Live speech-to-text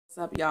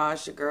What's up, y'all?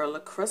 It's your girl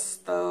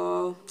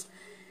LaCrystal,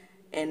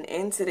 and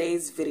in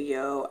today's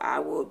video I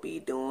will be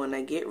doing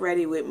a get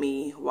ready with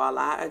me while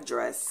I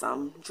address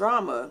some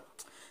drama.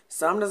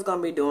 So I'm just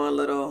gonna be doing a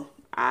little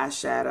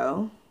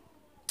eyeshadow.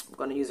 I'm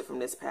gonna use it from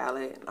this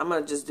palette. I'm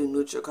gonna just do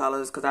neutral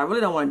colors because I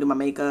really don't want to do my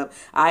makeup.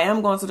 I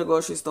am going to the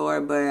grocery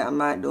store, but I'm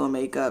not doing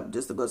makeup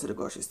just to go to the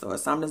grocery store.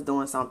 So I'm just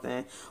doing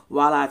something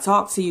while I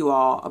talk to you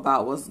all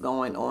about what's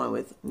going on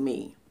with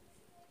me.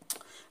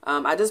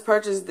 I just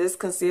purchased this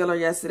concealer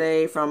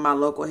yesterday from my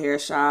local hair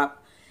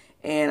shop,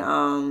 and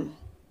I'm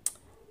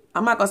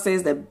not gonna say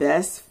it's the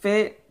best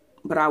fit,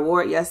 but I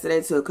wore it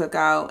yesterday to a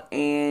cookout,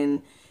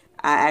 and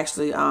I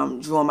actually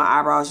drew on my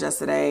eyebrows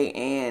yesterday,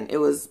 and it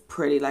was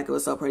pretty. Like, it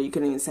was so pretty, you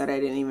couldn't even tell that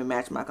it didn't even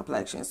match my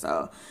complexion.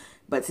 So,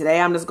 but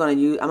today I'm just gonna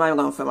I'm not even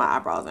gonna fill my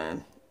eyebrows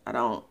in. I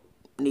don't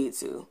need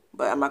to,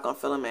 but I'm not gonna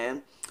fill them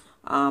in.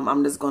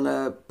 I'm just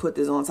gonna put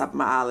this on top of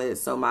my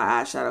eyelids so my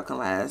eyeshadow can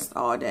last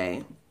all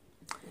day.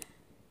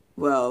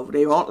 Well,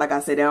 they won't, like I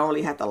said, they don't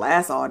really have to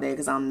last all day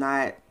because I'm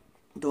not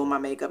doing my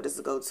makeup just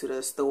to go to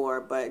the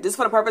store. But just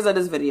for the purpose of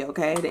this video,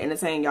 okay? To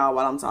entertain y'all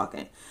while I'm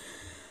talking.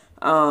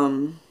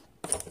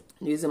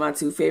 Using my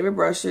two favorite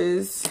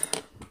brushes.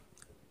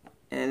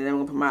 And then I'm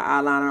going to put my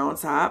eyeliner on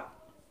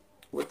top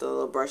with the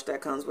little brush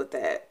that comes with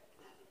that.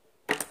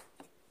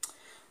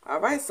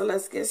 Alright, so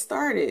let's get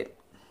started.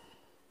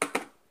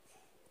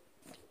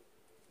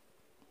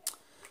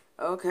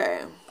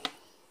 Okay.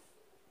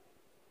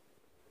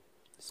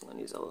 I'm going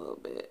to use a little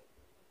bit.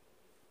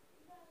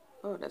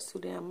 Oh, that's too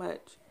damn much.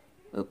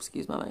 Oops,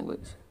 excuse my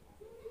language.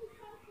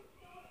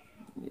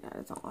 Yeah, I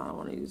don't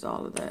want to use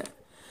all of that.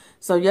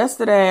 So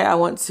yesterday I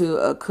went to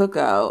a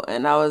cookout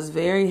and I was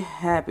very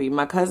happy.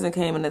 My cousin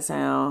came into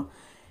town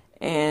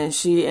and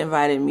she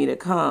invited me to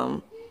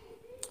come.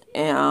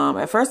 And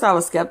at first I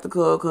was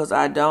skeptical because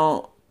I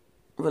don't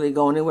really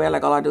go anywhere.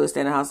 Like, all I do is stay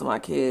in the house with my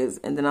kids.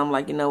 And then I'm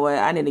like, you know what?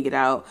 I need to get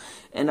out.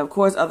 And of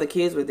course other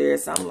kids were there.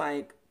 So I'm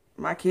like,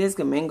 my kids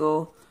can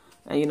mingle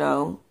and, you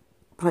know,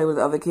 play with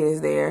other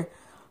kids there.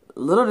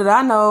 Little did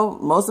I know,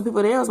 most of the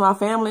people there was my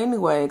family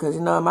anyway. Because,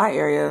 you know, my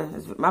area,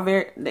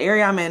 the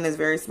area I'm in is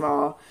very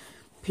small.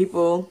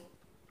 People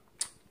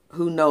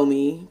who know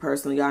me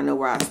personally, y'all know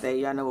where I stay.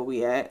 Y'all know where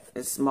we at.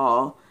 It's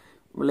small.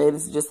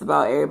 Related to just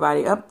about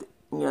everybody up,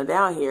 you know,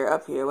 down here,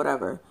 up here,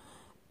 whatever.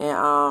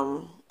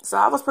 And so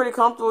I was pretty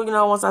comfortable, you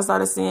know, once I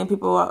started seeing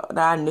people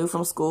that I knew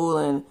from school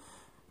and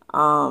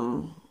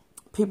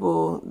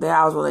people that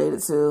I was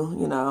related to,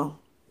 you know.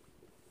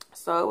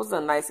 So it was a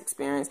nice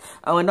experience.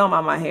 Oh, and don't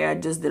mind my hair. I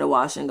just did a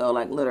wash and go,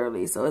 like,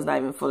 literally. So it's not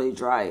even fully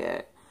dry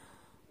yet.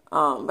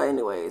 But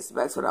anyways,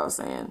 back to what I was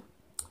saying.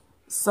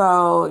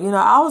 So, you know,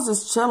 I was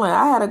just chilling.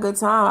 I had a good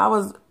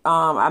time.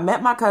 I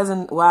met my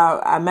cousin.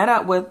 Well, I met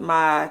up with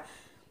my,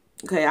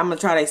 okay, I'm going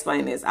to try to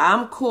explain this.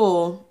 I'm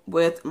cool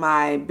with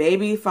my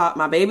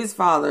baby's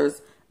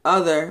father's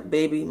other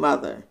baby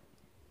mother.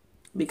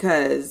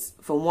 Because,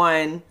 for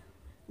one,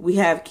 we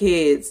have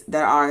kids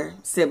that are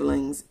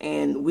siblings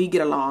and we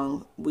get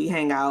along, we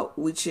hang out,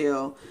 we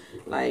chill.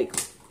 Like,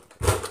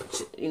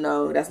 you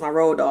know, that's my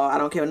road dog. I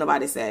don't care what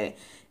nobody say.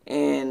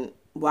 And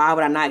why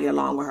would I not get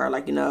along with her?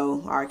 Like, you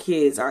know, our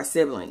kids are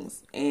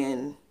siblings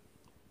and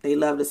they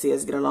love to see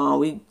us get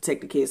along. We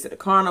take the kids to the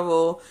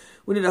carnival.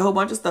 We did a whole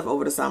bunch of stuff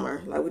over the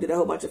summer. Like, we did a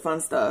whole bunch of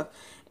fun stuff.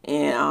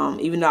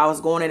 And even though I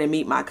was going in to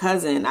meet my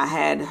cousin, I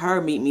had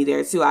her meet me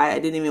there too. I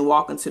didn't even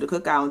walk into the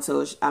cookout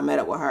until I met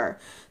up with her.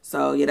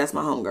 So yeah, that's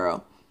my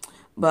homegirl.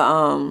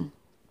 But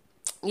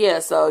yeah,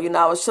 so, you know,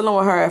 I was chilling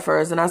with her at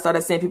first, and I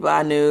started seeing people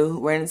I knew.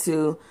 Ran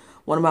into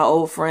one of my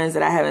old friends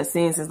that I haven't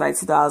seen since like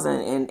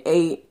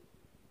 2008.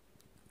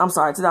 I'm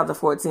sorry,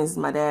 2014, since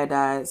my dad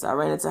died. So I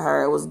ran into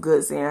her. It was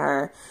good seeing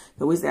her.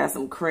 We used to have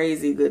some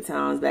crazy good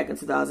times back in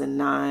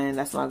 2009.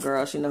 That's my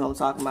girl. She know who I'm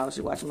talking about when she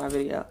watching my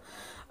video.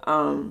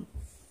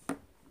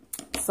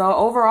 So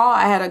overall,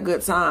 I had a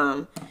good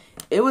time.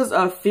 It was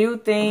a few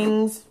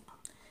things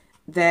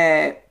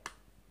that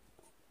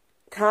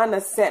kind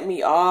of set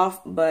me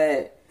off,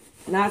 but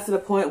not to the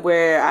point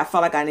where I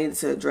felt like I needed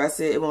to address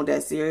it. It wasn't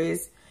that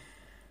serious.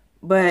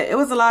 But it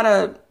was a lot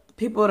of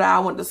people that I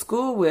went to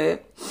school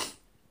with.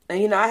 And,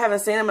 you know, I haven't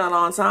seen them in a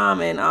long time.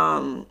 And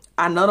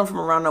I know them from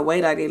around the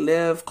way. Like, they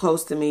live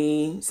close to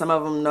me. Some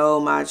of them know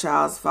my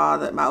child's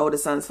father, my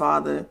oldest son's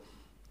father.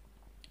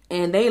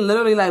 And they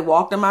literally, like,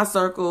 walked in my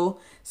circle,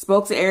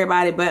 spoke to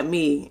everybody but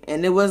me.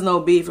 And there was no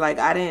beef. Like,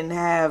 I didn't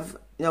have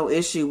no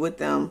issue with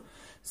them.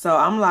 So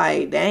I'm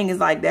like, dang,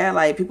 it's like that.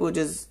 Like, people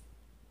just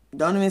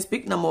don't even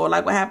speak no more.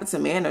 Like, what happened to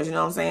manners, you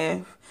know what I'm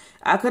saying?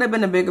 I could have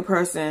been a bigger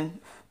person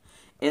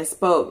and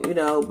spoke, you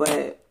know,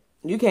 but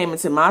you came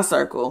into my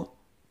circle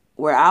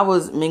where I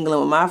was mingling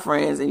with my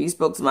friends and you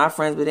spoke to my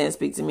friends but didn't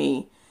speak to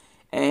me.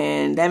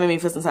 And that made me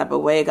feel some type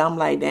of way. I'm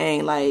like,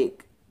 dang,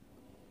 like,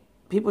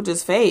 people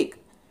just fake.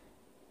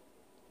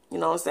 You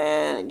know what I'm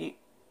saying?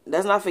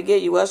 Let's not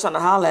forget, you was trying to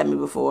holler at me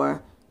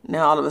before.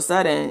 Now all of a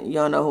sudden, you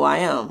don't know who I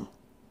am.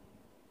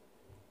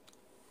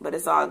 But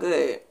it's all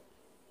good.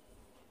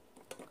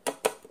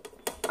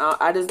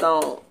 I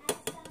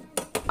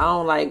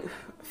don't like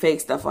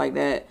fake stuff like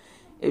that.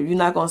 If you're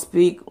not going to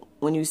speak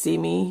when you see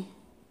me,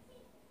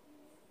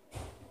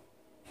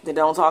 then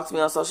don't talk to me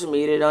on social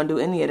media. Don't do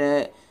any of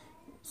that.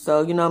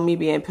 So, you know, me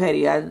being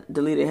petty, I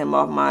deleted him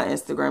off my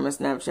Instagram and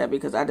Snapchat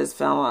because I just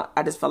felt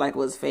like it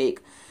was fake.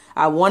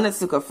 I wanted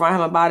to confront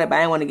him about it, but I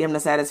didn't want to give him the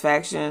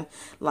satisfaction.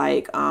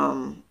 Like,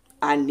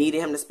 I needed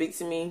him to speak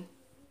to me.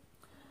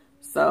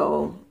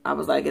 So I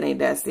was like, it ain't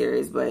that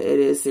serious, but it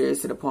is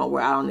serious to the point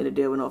where I don't need to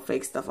deal with no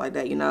fake stuff like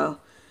that, you know.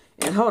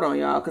 And hold on,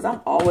 y'all, because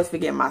I'm always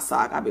forgetting my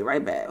sock. I'll be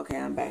right back. Okay,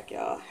 I'm back,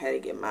 y'all. Had to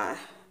get my,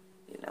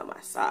 you know, my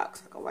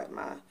socks. I can wipe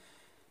my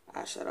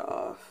eyeshadow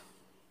off.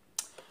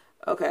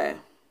 Okay.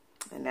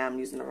 And now I'm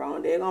using the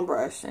wrong daggone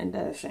brush. Ain't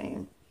that a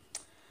shame?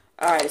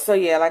 Alright, so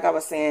yeah, like I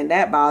was saying,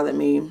 that bothered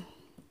me.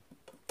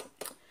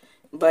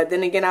 But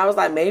then again, I was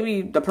like,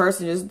 maybe the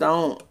person just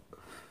don't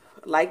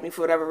like me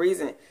for whatever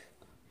reason.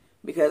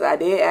 Because I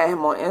did add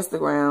him on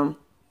Instagram.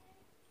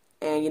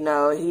 And, you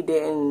know, he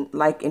didn't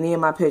like any of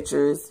my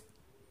pictures.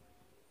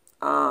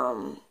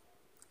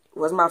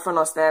 Was my friend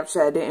on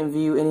Snapchat, didn't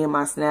view any of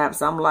my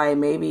snaps. I'm like,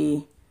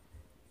 maybe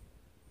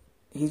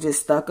he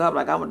just stuck up.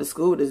 Like, I went to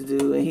school with this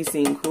dude and he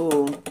seemed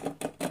cool.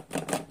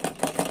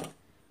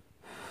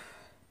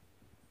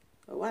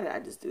 But why did I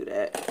just do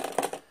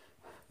that?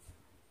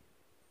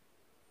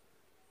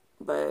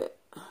 But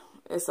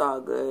it's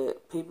all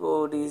good.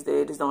 People these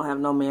days just don't have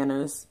no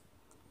manners.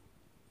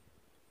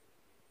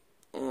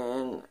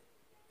 And,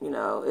 you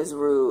know, it's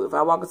rude. If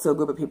I walk into a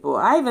group of people,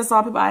 I even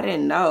saw people I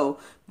didn't know.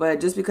 But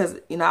just because,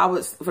 you know, I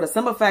was, for the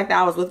simple fact that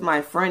I was with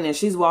my friend and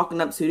she's walking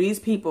up to these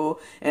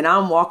people and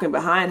I'm walking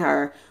behind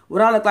her,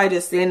 would I look like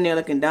just standing there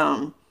looking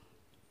dumb?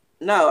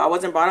 No, I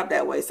wasn't brought up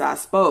that way. So I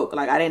spoke.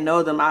 Like, I didn't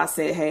know them. I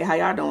said, hey, how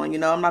y'all doing? You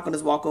know, I'm not going to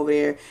just walk over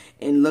there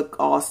and look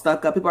all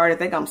stuck up. People already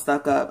think I'm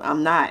stuck up.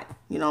 I'm not.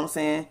 You know what I'm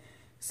saying?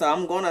 So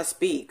I'm going to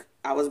speak.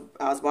 I was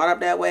brought up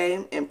that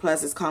way. And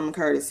plus, it's common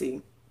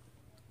courtesy.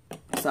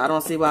 So I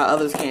don't see why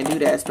others can't do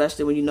that,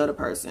 especially when you know the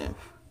person.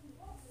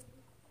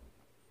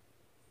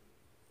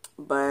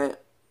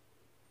 But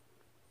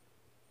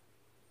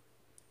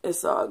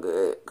it's all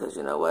good because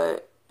you know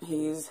what?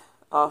 He's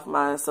off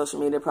my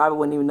social media. Probably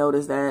wouldn't even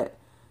notice that.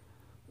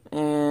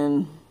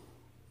 And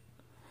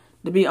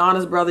to be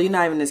honest, brother, you're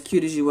not even as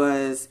cute as you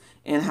was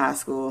in high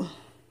school.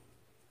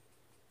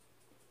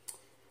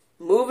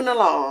 Moving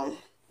along.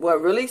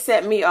 What really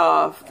set me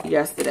off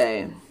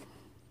yesterday.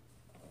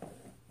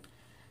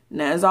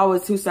 Now, there's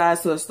always two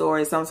sides to a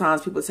story.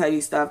 Sometimes people tell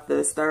you stuff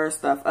to stir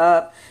stuff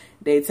up.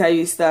 They tell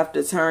you stuff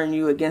to turn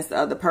you against the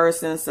other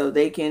person so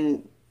they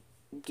can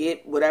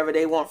get whatever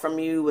they want from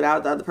you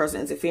without the other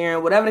person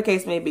interfering, whatever the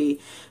case may be.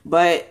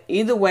 But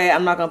either way,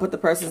 I'm not going to put the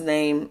person's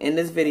name in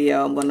this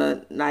video. I'm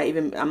not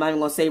even going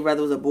to say whether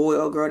it was a boy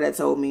or a girl that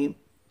told me,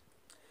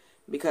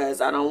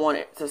 because I don't want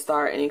it to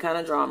start any kind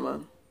of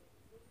drama.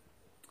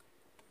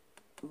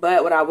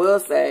 But what I will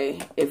say,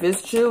 if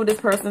it's true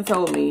this person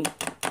told me,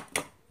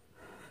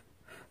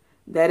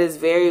 that is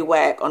very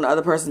whack on the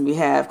other person's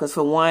behalf. Because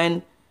for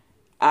one,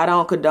 I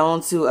don't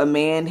condone to a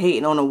man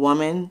hating on a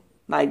woman.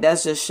 Like,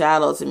 that's just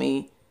shallow to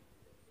me.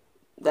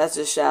 That's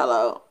just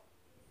shallow.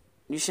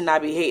 You should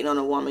not be hating on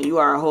a woman. You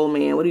are a whole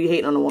man. What are you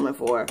hating on a woman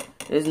for?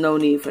 There's no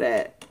need for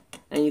that.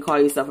 And you call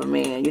yourself a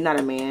man. You're not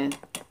a man.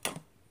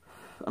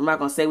 I'm not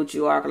going to say what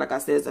you are, because like I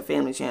said, it's a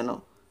family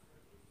channel.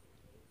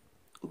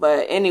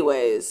 But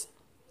anyways,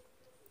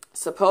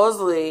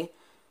 supposedly,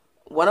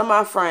 one of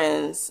my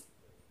friends,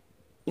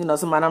 you know,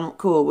 somebody I'm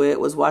cool with,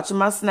 was watching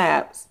my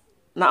snaps.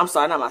 No, I'm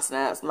sorry, not my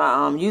snaps. My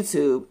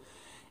YouTube.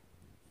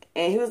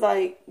 And he was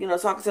like, you know,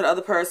 talking to the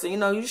other person, you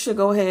know, you should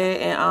go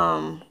ahead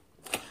and,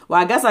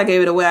 well, I guess I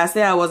gave it away. I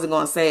said I wasn't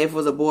going to say if it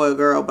was a boy or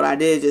girl, but I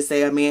did just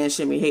say a man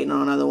shouldn't be hating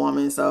on another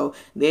woman. So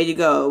there you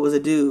go. It was a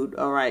dude.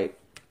 All right.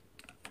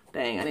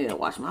 Dang, I need to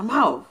wash my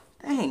mouth.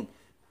 Dang.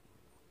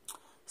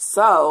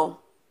 So,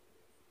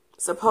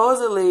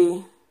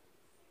 supposedly,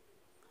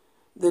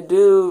 the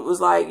dude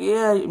was like,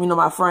 yeah, you know,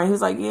 my friend, he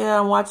was like, yeah,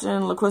 I'm watching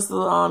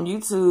LaCrystal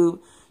YouTube.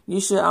 You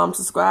should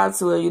subscribe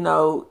to it, you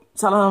know,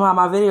 telling him how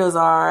my videos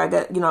are. I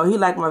got, you know, he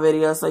liked my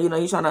videos, so, you know,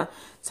 he's trying to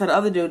tell the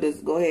other dude to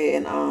go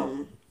ahead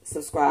and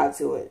subscribe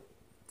to it.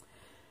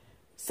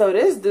 So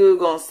this dude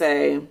gonna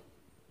say,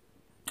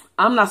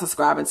 I'm not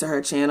subscribing to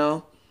her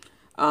channel.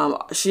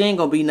 She ain't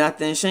gonna be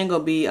nothing. She ain't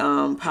gonna be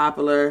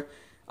popular.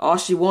 All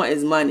she want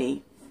is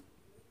money.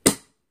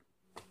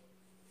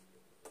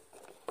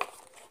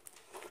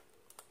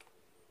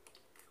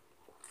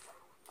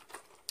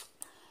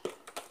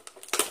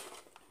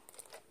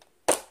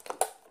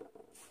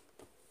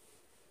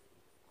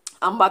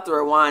 I'm about to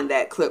rewind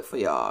that clip for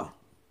y'all.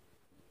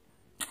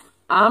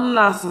 I'm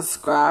not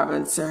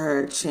subscribing to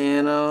her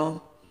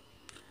channel.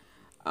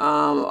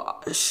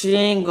 She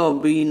ain't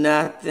gonna be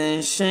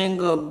nothing. She ain't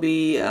gonna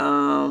be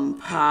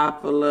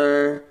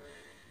popular.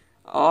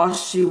 All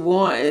she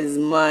want is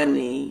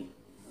money.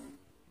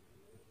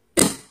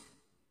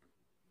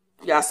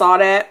 Y'all saw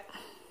that?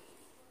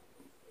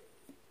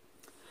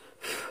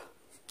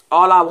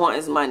 All I want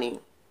is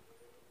money.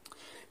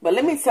 But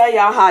let me tell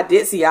y'all how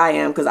ditzy I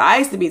am, because I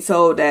used to be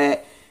told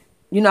that,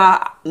 you know,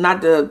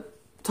 not to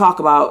talk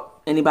about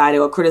anybody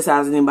or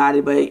criticize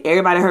anybody, but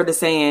everybody heard the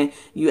saying,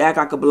 you act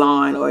like a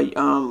blonde, or,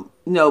 you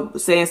know,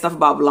 saying stuff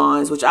about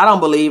blondes, which I don't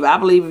believe. I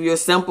believe if you're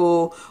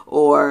simple,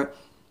 or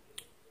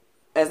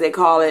as they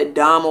call it,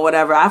 dumb or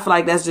whatever, I feel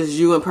like that's just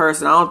you in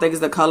person. I don't think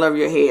it's the color of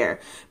your hair.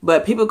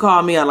 But people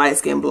call me a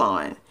light-skinned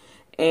blonde.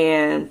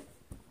 And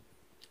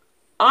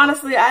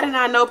honestly, I did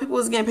not know people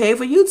was getting paid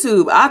for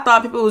YouTube. I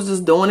thought people was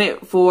just doing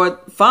it for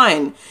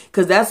fun,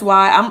 because that's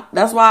why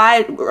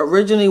I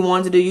originally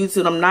wanted to do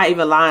YouTube. I'm not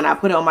even lying. I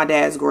put it on my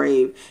dad's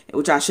grave,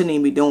 which I shouldn't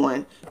even be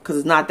doing, because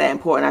it's not that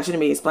important. I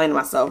shouldn't be explaining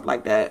myself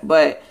like that.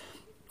 But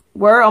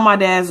word on my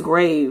dad's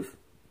grave.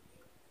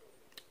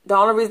 The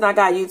only reason I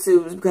got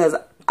YouTube is because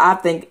I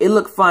think it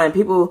looked fun.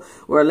 People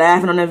were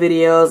laughing on their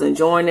videos,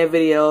 enjoying their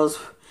videos,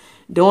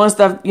 doing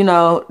stuff, you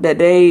know, that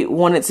they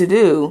wanted to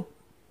do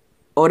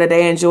or that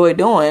they enjoy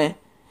doing.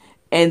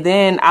 And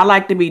then I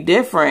like to be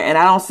different, and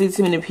I don't see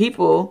too many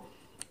people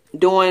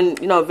doing,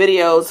 you know,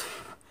 videos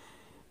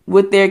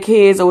with their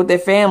kids or with their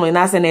family.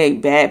 Not saying they're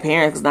bad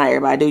parents, because not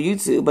everybody do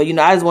YouTube, but, you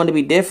know, I just want to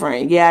be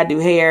different. Yeah, I do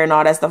hair and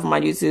all that stuff on my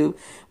YouTube,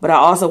 but I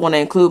also want to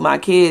include my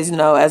kids, you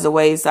know, as a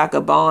way so I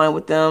could bond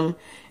with them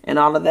and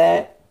all of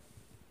that.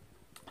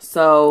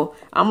 So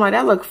I'm like,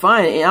 that look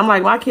fun. And I'm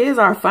like, my kids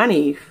are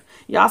funny.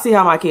 Y'all see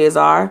how my kids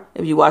are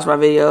if you watch my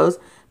videos.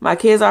 My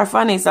kids are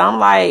funny. So I'm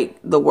like,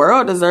 the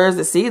world deserves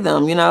to see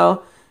them, you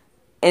know.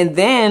 And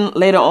then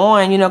later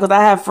on, you know, because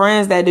I have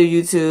friends that do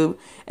YouTube.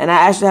 And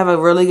I actually have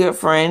a really good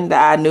friend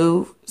that I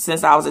knew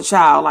since I was a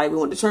child. Like, we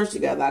went to church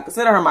together. I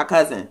consider her my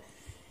cousin.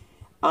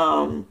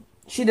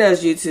 She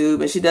does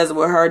YouTube, and she does it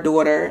with her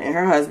daughter and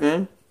her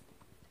husband.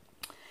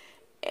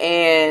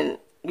 And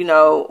you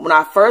know, when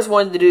I first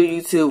wanted to do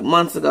YouTube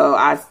months ago,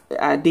 I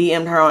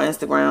DM'd her on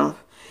Instagram,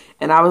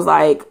 and I was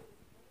like,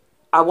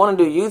 I want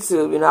to do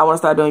YouTube, you know, I want to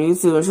start doing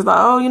YouTube. And she's like,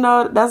 oh, you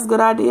know, that's a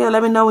good idea.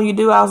 Let me know when you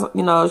do. I was,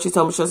 you know, she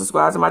told me she'll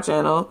subscribe to my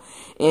channel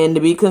and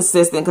to be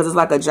consistent, because it's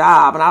like a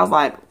job. And I was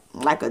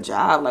like a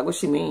job? Like, what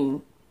she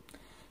mean?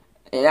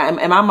 And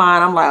in my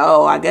mind, I'm like,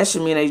 oh, I guess she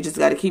mean that you just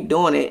got to keep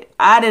doing it.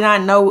 I did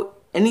not know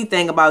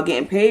anything about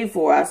getting paid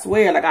for it, I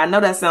swear. Like, I know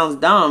that sounds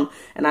dumb,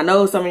 and I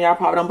know some of y'all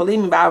probably don't believe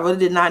me, but I really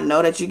did not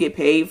know that you get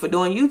paid for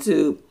doing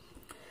YouTube.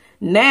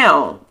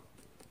 Now,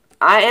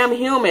 I am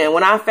human.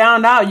 When I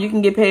found out you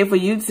can get paid for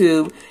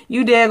YouTube,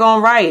 you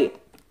daggone right,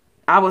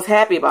 I was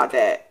happy about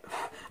that.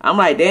 I'm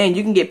like, dang,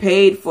 you can get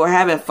paid for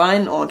having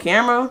fun on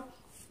camera,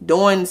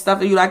 doing stuff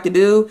that you like to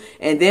do,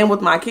 and then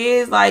with my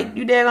kids, like,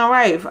 you daggone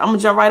right, I'm gonna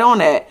jump right on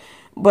that.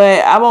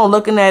 But I won't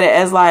looking at it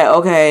as like,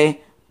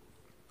 okay,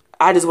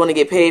 I just want to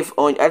get paid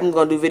I'm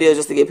going to do videos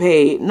just to get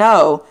paid.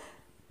 No,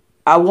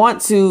 I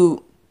want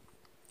to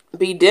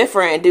be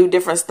different and do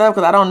different stuff,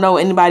 because I don't know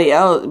anybody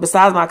else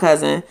besides my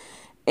cousin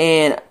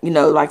and, you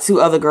know, like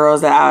 2 other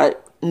girls that I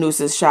knew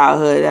since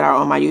childhood that are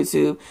on my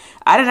YouTube.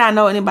 I did not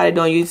know anybody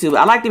doing YouTube.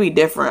 I like to be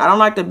different. I don't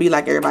like to be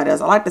like everybody else.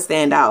 I like to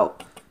stand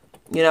out,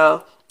 you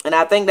know, and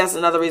I think that's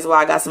another reason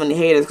why I got so many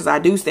haters, because I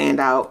do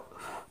stand out,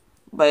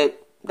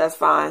 but that's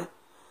fine.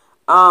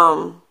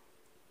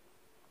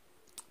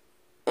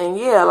 And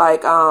yeah,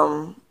 like,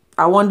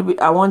 I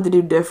wanted to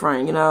do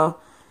different, you know,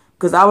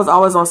 because I was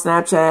always on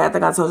Snapchat. I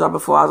think I told y'all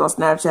before, I was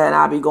on Snapchat, and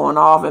I'd be going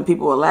off, and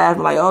people would laugh,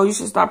 like, oh, you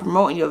should start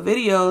promoting your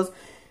videos,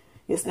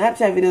 your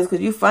Snapchat videos, because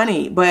you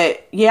funny.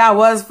 But yeah, I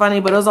was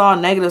funny, but it was all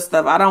negative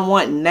stuff. I don't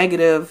want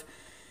negative,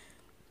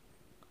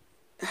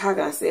 how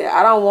can I say it?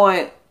 I don't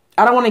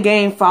want to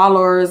gain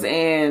followers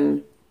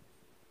and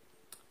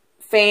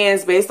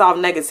fans based off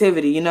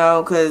negativity, you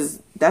know,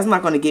 because that's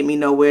not going to get me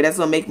nowhere. That's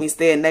going to make me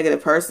stay a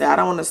negative person. I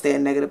don't want to stay a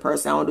negative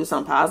person. I want to do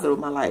something positive with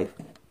my life,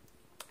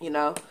 you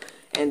know.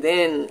 And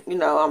then, you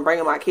know, I'm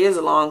bringing my kids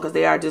along because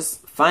they are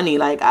just funny.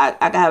 Like, I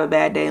can have a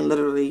bad day and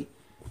literally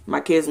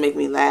my kids make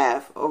me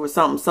laugh over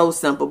something so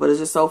simple, but it's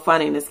just so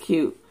funny and it's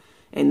cute.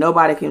 And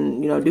nobody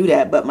can, you know, do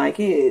that but my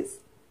kids.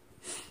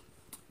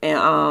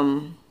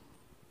 And,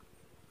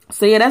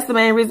 so yeah, that's the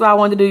main reason why I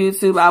wanted to do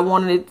YouTube. I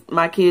wanted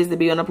my kids to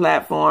be on the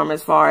platform,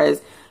 as far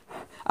as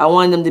I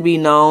wanted them to be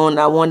known.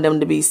 I wanted them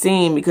to be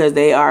seen because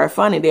they are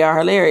funny. They are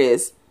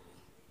hilarious.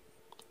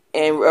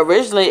 And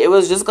originally, it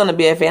was just going to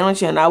be a family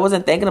channel. I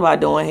wasn't thinking about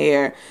doing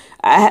hair.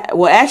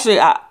 Well, actually,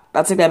 I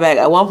take that back.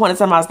 At one point in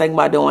time, I was thinking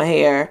about doing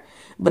hair.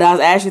 But I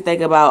was actually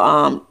thinking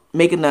about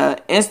making an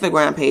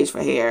Instagram page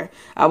for hair.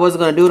 I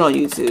wasn't going to do it on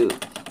YouTube.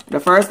 The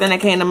first thing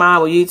that came to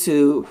mind with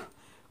YouTube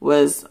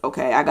was,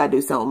 okay, I got to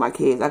do something with my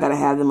kids. I got to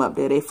have them up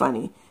there. They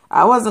funny.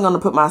 I wasn't going to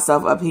put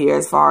myself up here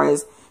as far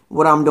as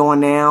what I'm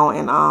doing now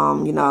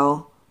and, you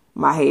know,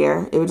 my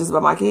hair. It was just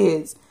about my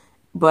kids.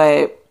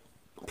 But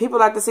people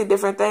like to see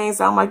different things.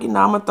 So I'm like, you know,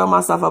 I'm going to throw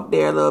myself up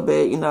there a little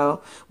bit, you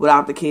know,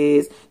 without the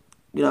kids.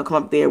 You know,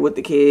 come up there with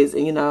the kids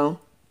and, you know,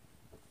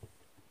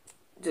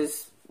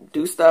 just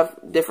do stuff,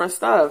 different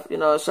stuff, you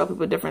know, show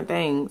people different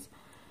things.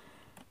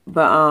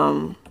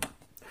 But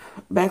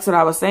back to what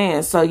I was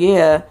saying. So,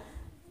 yeah,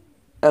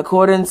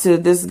 according to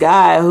this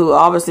guy who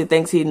obviously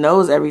thinks he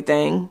knows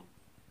everything,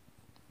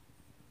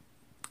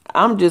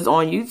 I'm just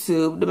on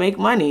YouTube to make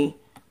money.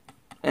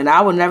 And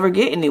I will never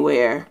get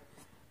anywhere.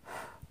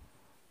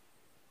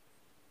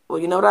 Well,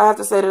 you know what I have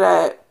to say to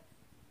that?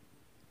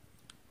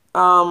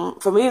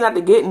 For me not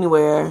to get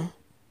anywhere,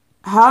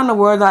 how in the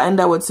world did I end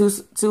up with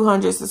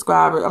 200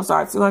 subscribers? I'm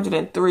sorry,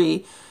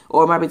 203,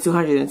 or it might be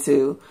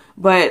 202.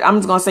 But I'm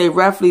just going to say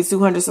roughly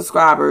 200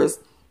 subscribers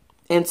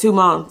in 2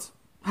 months.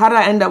 How did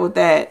I end up with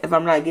that if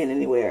I'm not getting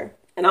anywhere?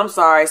 And I'm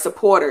sorry,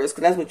 supporters,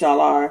 because that's what y'all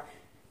are.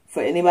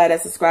 For anybody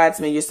that subscribes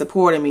to me, you're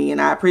supporting me,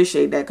 and I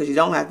appreciate that because you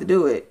don't have to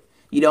do it.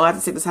 You don't have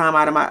to take the time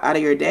out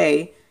of your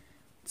day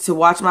to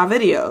watch my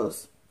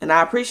videos, and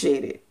I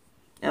appreciate it.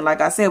 And like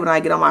I said, when I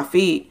get on my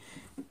feet,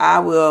 I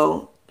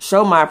will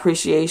show my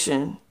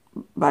appreciation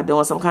by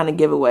doing some kind of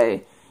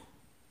giveaway.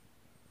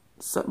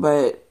 So,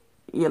 but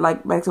yeah,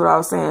 like back to what I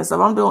was saying.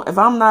 So if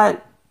I'm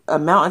not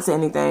amounting to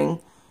anything,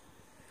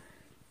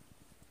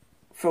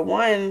 for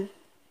one,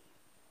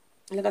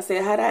 like I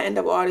said, how did I end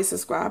up with all these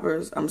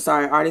subscribers? I'm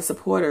sorry, all these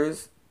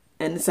supporters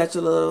in such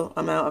a little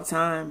amount of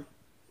time?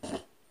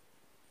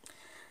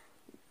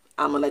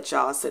 I'm going to let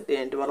y'all sit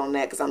there and dwell on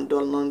that because I'm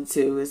dwelling on it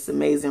too. It's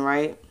amazing,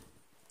 right?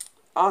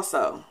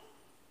 Also,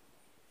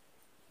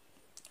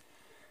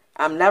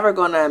 I'm never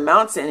going to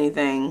amount to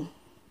anything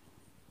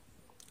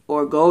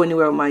or go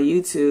anywhere with my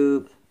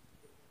YouTube.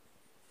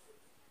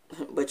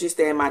 But you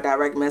stay in my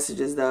direct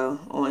messages, though,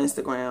 on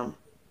Instagram.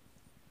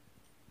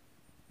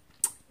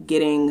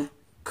 Getting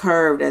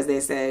curved, as they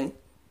say.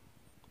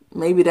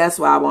 Maybe that's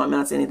why I won't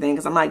amount to anything,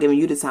 because I'm not giving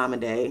you the time of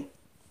day.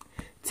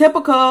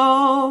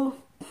 Typical.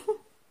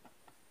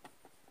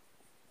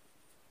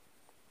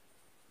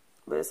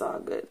 But it's all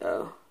good,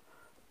 though.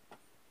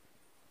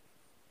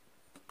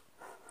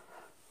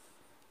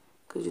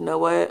 Because you know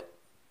what?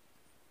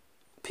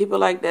 People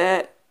like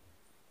that,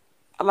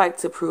 I like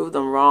to prove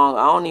them wrong.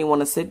 I don't even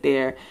want to sit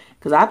there,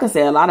 because I can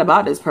say a lot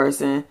about this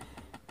person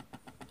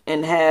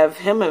and have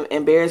him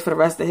embarrassed for the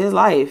rest of his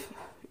life.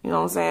 You know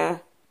what I'm saying?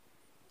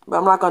 But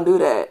I'm not going to do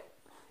that.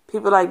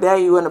 People like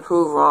that, you want to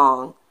prove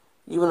wrong.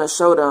 You want to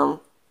show them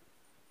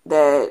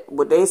that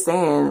what they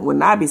saying would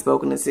not be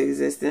spoken into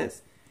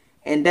existence.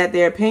 And that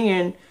their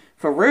opinion,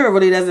 for real,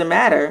 really doesn't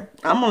matter.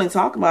 I'm only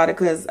talking about it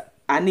because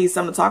I need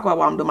something to talk about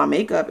while I'm doing my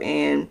makeup.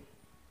 And,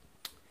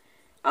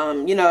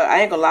 you know,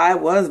 I ain't going to lie,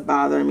 it was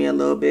bothering me a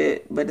little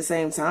bit. But at the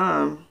same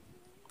time,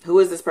 who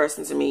is this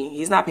person to me?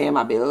 He's not paying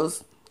my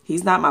bills.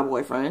 He's not my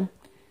boyfriend.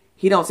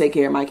 He don't take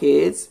care of my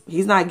kids.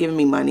 He's not giving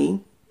me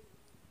money.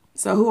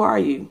 So who are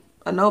you?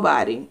 A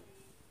nobody.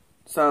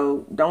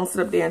 So don't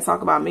sit up there and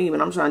talk about me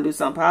when I'm trying to do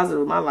something positive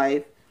with my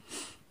life.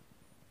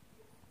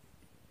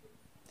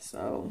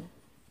 So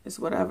it's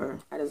whatever.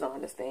 I just don't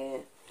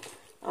understand.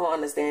 I don't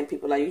understand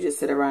people like you just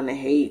sit around and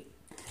hate.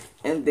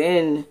 And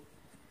then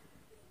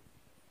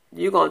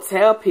you're going to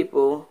tell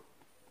people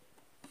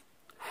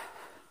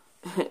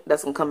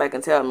that's going to come back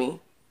and tell me.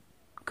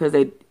 Because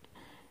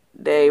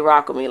they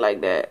rock with me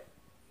like that.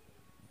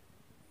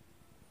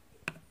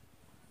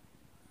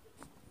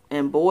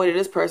 And boy, did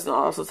this person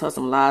also tell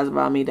some lies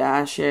about me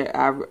that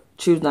I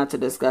choose not to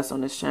discuss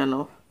on this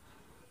channel.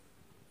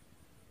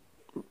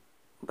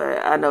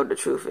 But I know the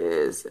truth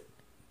is,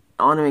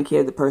 I don't even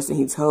care if the person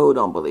he told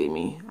don't believe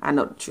me. I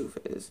know the truth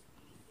is.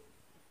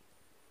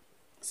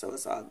 So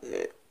it's all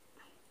good.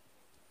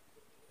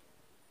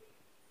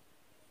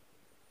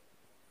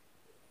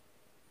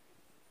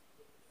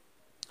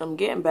 I'm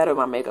getting better with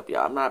my makeup,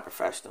 y'all. I'm not a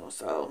professional,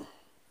 so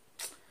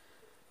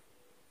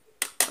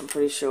I'm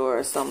pretty sure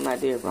it's something I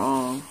did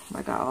wrong,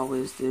 like I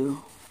always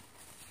do.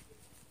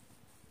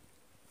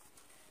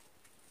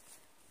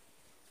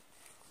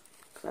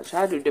 Cause I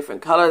try to do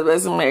different colors, but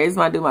every time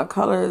I do my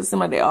colors, seem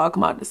like they all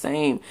come out the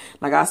same.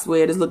 Like I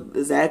swear, this looked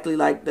exactly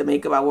like the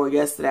makeup I wore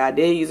yesterday. I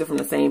did use it from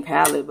the same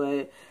palette,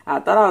 but I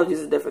thought I was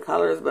using different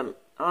colors, but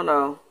I don't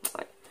know.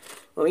 Like,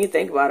 when you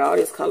think about it, all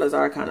these colors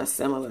are kind of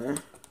similar.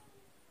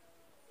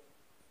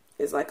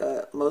 It's like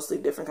a mostly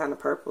different kind of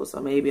purple, so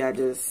maybe I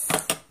just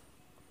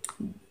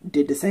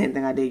did the same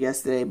thing I did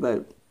yesterday,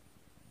 but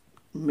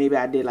maybe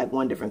I did like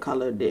one different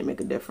color, didn't make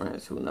a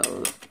difference, who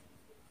knows.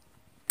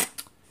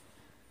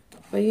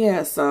 But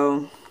yeah,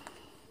 so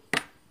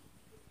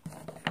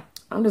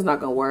I'm just not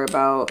gonna worry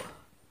about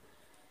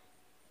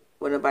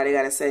what nobody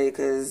gotta say,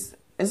 because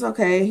it's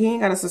okay. He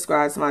ain't gotta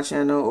subscribe to my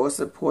channel or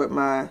support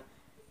my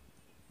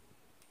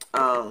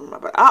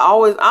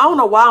I don't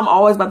know why I'm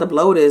always about to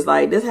blow this.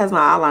 Like, this has my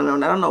eyeliner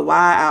on. I don't know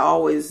why I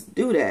always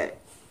do that.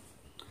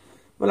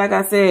 But like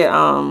I said,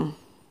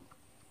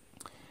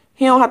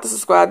 he don't have to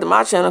subscribe to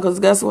my channel, because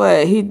guess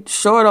what? He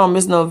sure don't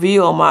miss no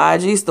view on my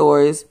IG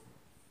stories.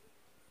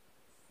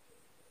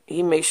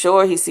 He make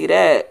sure he see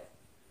that.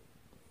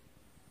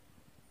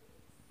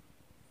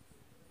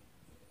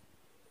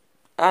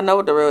 I know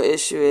what the real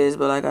issue is,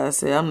 but like I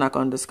said, I'm not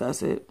going to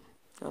discuss it.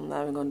 I'm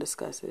not even going to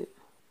discuss it.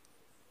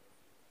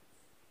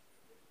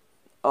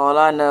 All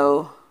I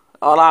know,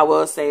 all I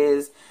will say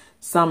is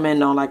some men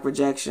don't like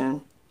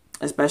rejection,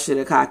 especially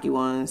the cocky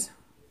ones.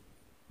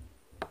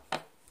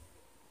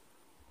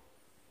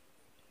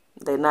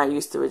 They're not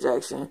used to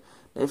rejection.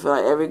 They feel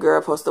like every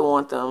girl supposed to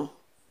want them.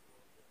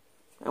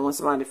 And when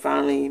somebody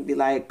finally be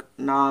like,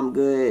 nah, I'm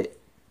good,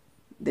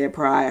 their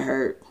pride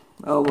hurt.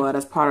 Oh, well,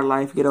 that's part of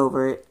life. Get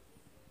over it.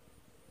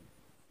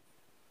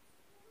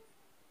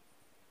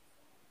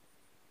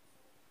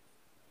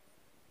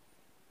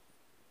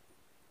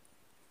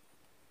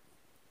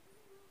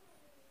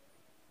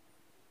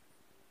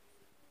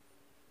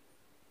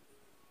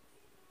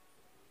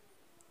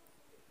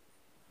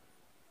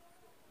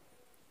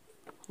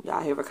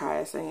 Y'all hear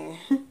Rakaya singing.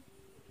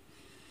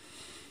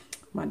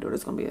 My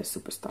daughter's gonna be a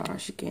superstar.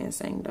 She can't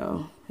sing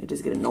though. It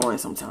just get annoying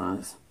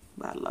sometimes,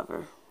 but I love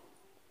her.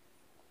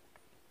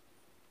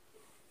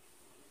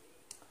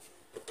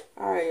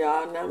 Alright,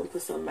 y'all. Now I'm gonna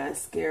put some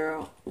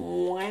mascara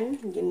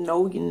on. You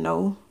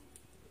know.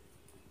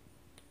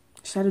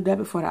 Should I do that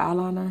before the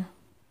eyeliner?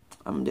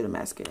 I'm gonna do the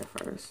mascara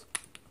first.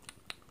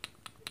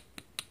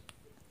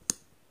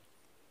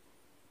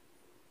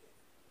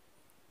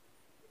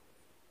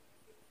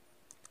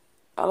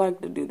 I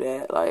like to do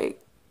that.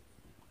 Like,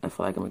 I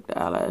feel like I make the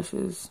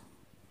eyelashes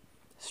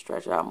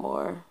stretch out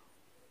more.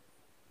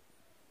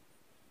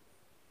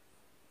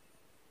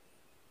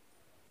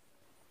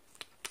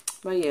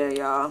 But yeah,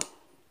 y'all.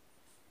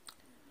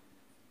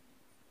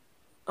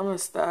 I'm gonna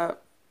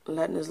stop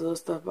letting this little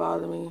stuff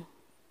bother me.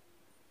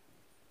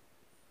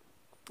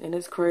 And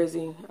it's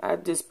crazy. I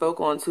just spoke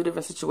on 2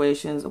 different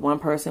situations. One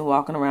person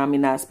walking around me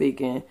not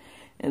speaking.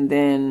 And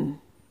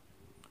then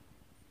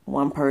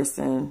one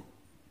person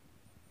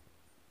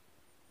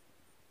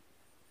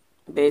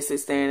basically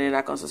saying they're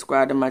not going to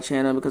subscribe to my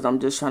channel because I'm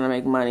just trying to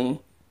make money.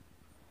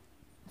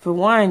 For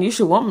one, you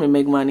should want me to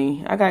make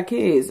money. I got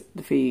kids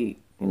to feed.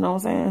 You know what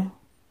I'm saying?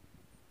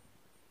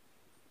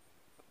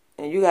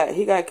 And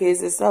he got kids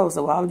himself,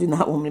 so why would you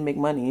not want me to make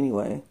money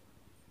anyway?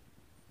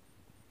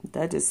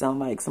 That just sounds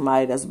like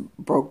somebody that's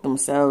broke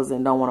themselves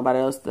and don't want nobody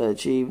else to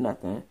achieve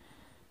nothing.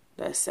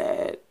 That's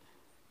sad.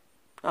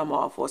 I'm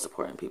all for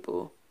supporting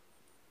people.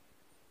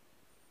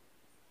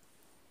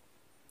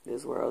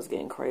 This world's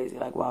getting crazy.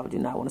 Like, why would you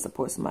not want to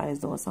support somebody who's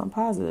doing something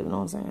positive? You know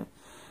what I'm saying?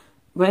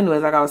 But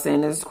anyways, like I was saying,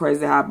 this is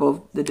crazy how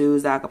both the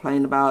dudes that I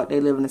complained about, they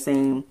live in the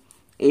same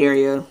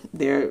area.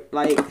 They're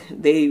like,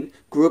 they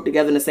grew up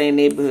together in the same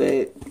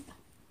neighborhood.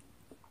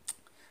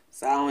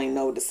 So I don't even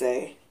know what to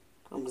say.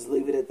 I'm just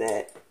leave it at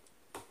that.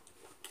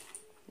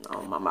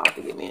 No, my mouth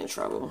to get me in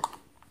trouble.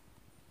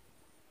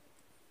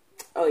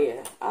 Oh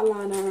yeah,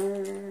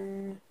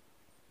 eyeliner.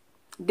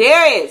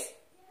 Darius,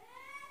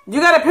 you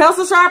got a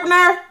pencil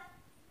sharpener?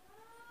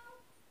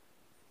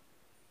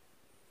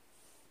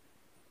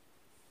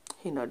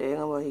 He know dang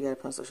well he got a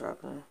pencil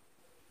sharpener.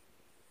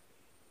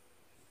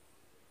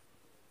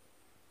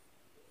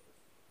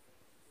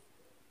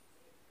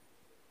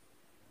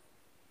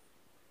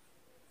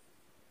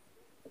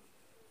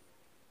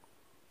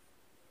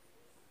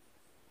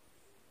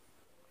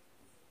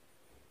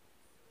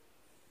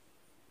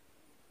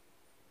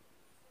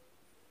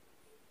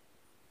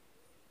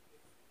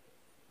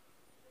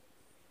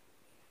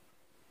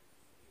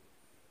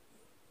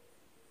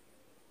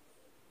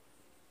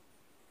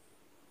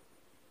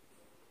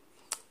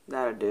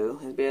 That'll do.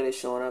 His beard is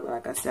showing up.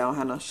 Like I said, I don't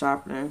have no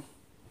sharpener.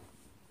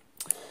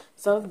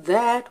 So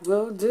that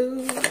will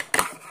do.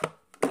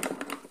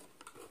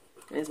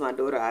 It's my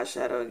daughter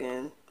eyeshadow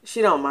again.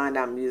 She don't mind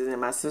I'm using it.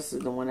 My sister's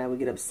the one that would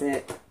get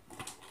upset.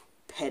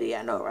 Petty,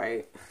 I know,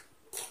 right?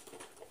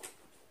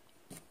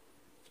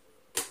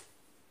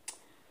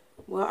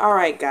 Well,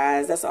 alright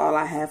guys. That's all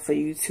I have for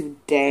you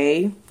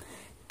today.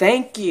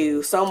 Thank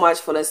you so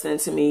much for listening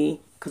to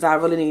me. Because I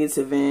really needed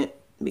to vent.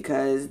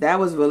 Because that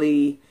was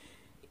really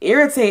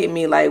irritating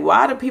me. Like,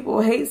 why do people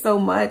hate so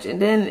much?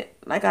 And then,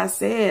 like I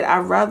said,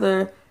 I'd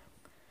rather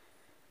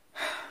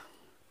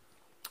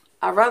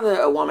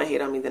a woman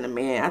hate on me than a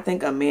man. I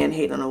think a man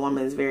hate on a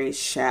woman is very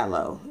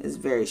shallow. It's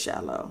very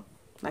shallow.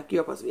 Like,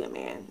 you're supposed to be a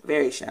man.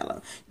 Very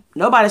shallow.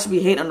 Nobody should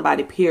be hating on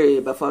nobody,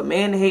 period. But for a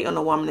man to hate on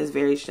a woman is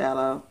very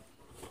shallow.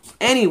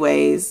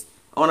 Anyways,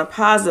 on a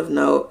positive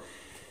note,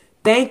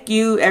 thank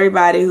you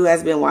everybody who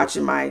has been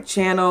watching my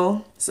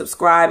channel,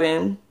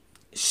 subscribing,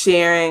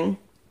 sharing,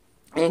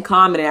 and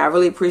commenting. I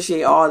really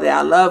appreciate all that.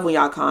 I love when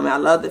y'all comment. I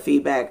love the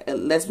feedback. It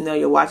lets me know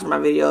you're watching my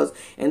videos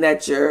and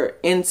that you're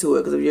into it.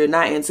 Because if you're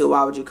not into it,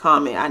 why would you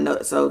comment? I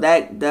know. So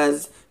that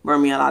does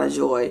bring me a lot of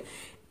joy.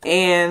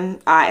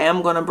 And I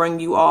am going to bring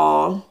you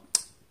all,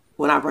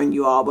 well, not bring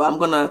you all, but I'm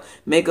going to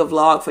make a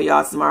vlog for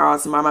y'all tomorrow.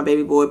 Tomorrow, my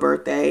baby boy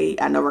birthday.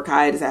 I know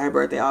Rakaya just had her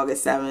birthday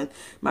August 7th.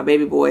 My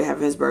baby boy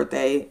having his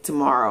birthday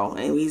tomorrow.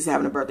 And he's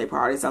having a birthday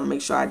party. So I'm going to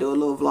make sure I do a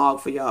little vlog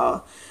for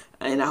y'all.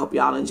 And I hope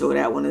y'all enjoy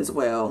that one as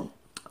well.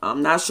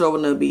 I'm not sure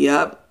when it'll be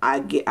up. I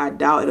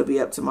doubt it'll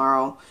be up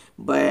tomorrow,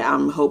 but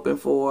I'm hoping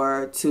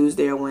for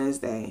Tuesday or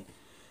Wednesday.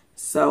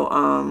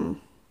 So,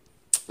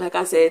 like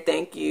I said,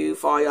 thank you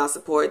for all y'all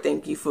support.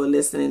 Thank you for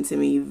listening to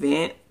me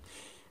vent.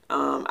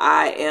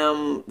 I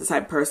am the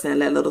type of person that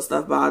let little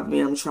stuff bother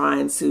me. I'm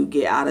trying to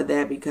get out of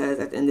that because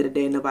at the end of the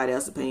day, nobody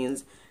else's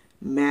opinions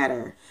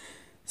matter.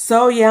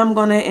 So, yeah, I'm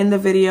going to end the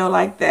video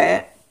like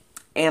that.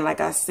 And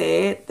like I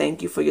said,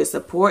 thank you for your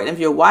support. And if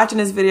you're watching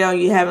this video and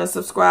you haven't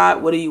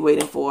subscribed, what are you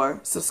waiting for?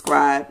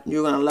 Subscribe.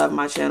 You're going to love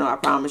my channel, I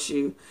promise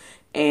you.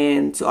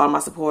 And to all my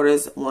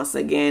supporters, once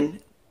again,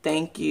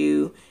 thank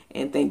you.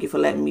 And thank you for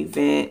letting me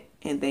vent.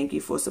 And thank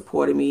you for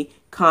supporting me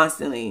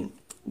constantly.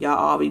 Y'all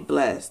all be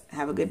blessed.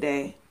 Have a good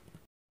day.